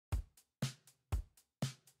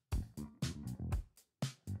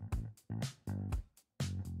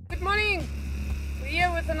Good morning! We're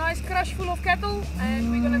here with a nice crush full of cattle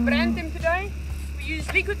and we're going to brand them today. We use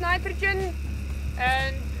liquid nitrogen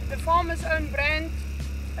and the farmer's own brand.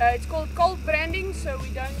 It's called cold branding, so we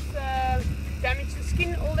don't damage the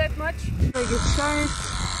skin all that much. They get shaved.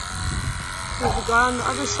 There's the guy on the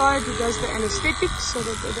other side who does the anesthetics so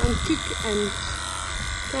that they don't kick and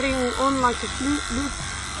carrying on like a loop.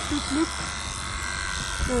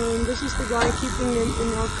 And this is the guy keeping them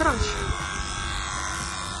in our crush.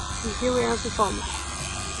 And here we have the farmer.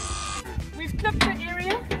 We've clipped the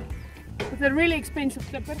area with a really expensive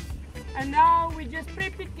clipper. And now we just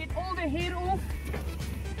prep it, get all the hair off.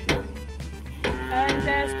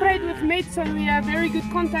 And spray it with meth so we have very good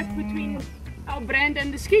contact between our brand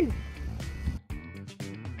and the skin.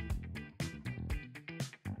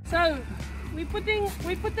 So we put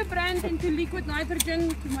the brand into liquid nitrogen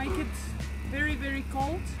to make it very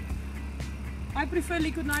cold. I prefer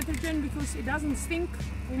liquid nitrogen because it doesn't stink.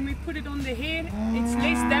 When we put it on the hair, it's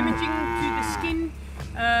less damaging to the skin.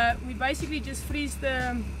 We basically just freeze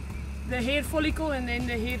the hair follicle and then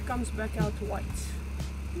the hair comes back out white.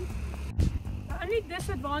 The only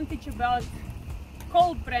disadvantage about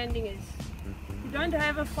cold branding is you don't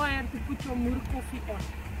have a fire to put your moer coffee on.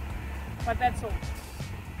 But that's all.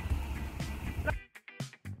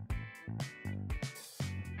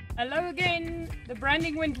 Hello again, the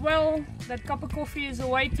branding went well, that cup of coffee is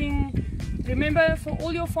awaiting. Remember, for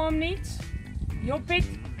all your farm needs, your pet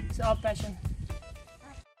is our passion.